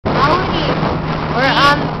We're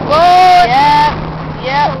on the boat.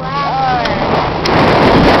 Yep, we are.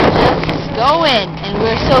 Just going, and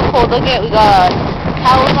we're so cold. Look at, we got our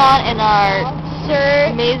towels on and our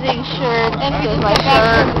amazing shirt. And we This is just my got back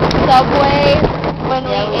shirt. from Subway when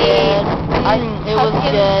Yeah, we we ate did. It was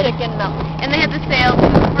Tuscan good. chicken milk. And they had the sale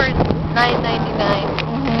for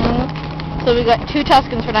 $9.99. So we got 2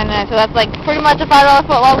 Tuscans for $9.99. So that's like pretty much a $5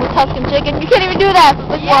 foot long with Tuscan chicken. You can't even do that. It's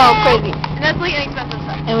like, wow, crazy. And that's like inexpensive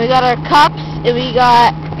stuff. And we got our cups, and we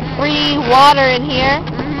got free water in here.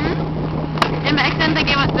 And back then they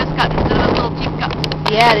gave us this cup instead of those little cheap cups.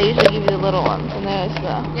 Yeah, they usually give you the little ones, and there's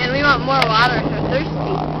the... Yeah, and we want more water, so we're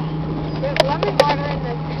thirsty. There's lemon water in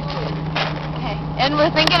the cooler. Okay. And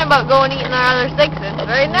we're thinking about going eating our other sixes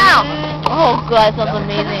right now. Oh, God, sounds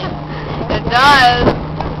amazing. It does.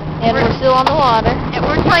 And we're still on the water. And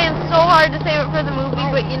we're trying so hard to save it for the movie,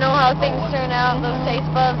 but you know how things turn out. Those taste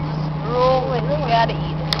buds just rule, and you gotta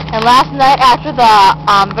eat it. And last night, after the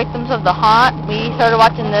Victims of the Haunt, we started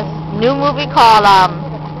watching this new movie called,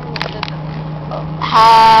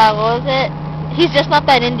 what was it? He's Just Not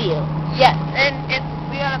That Into You. Yes, and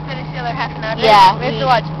we gotta finish the other half now. Yeah, we have to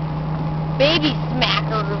watch Baby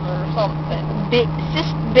Smackers or something.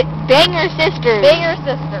 Banger Sisters. Banger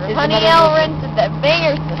Sisters. Is Honey another L. movie. rented that.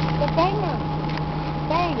 Banger Sisters. The banger.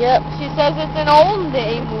 Bang. Yep. She says it's an old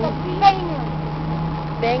day movie. Banger.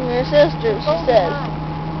 Banger Sisters, she says.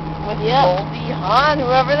 With Yep. Goldie Hawn,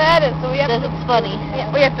 whoever that is. So we have Says to. it's funny. Yeah,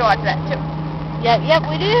 we have to watch that too. Yep,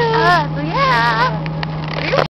 we do. So yeah.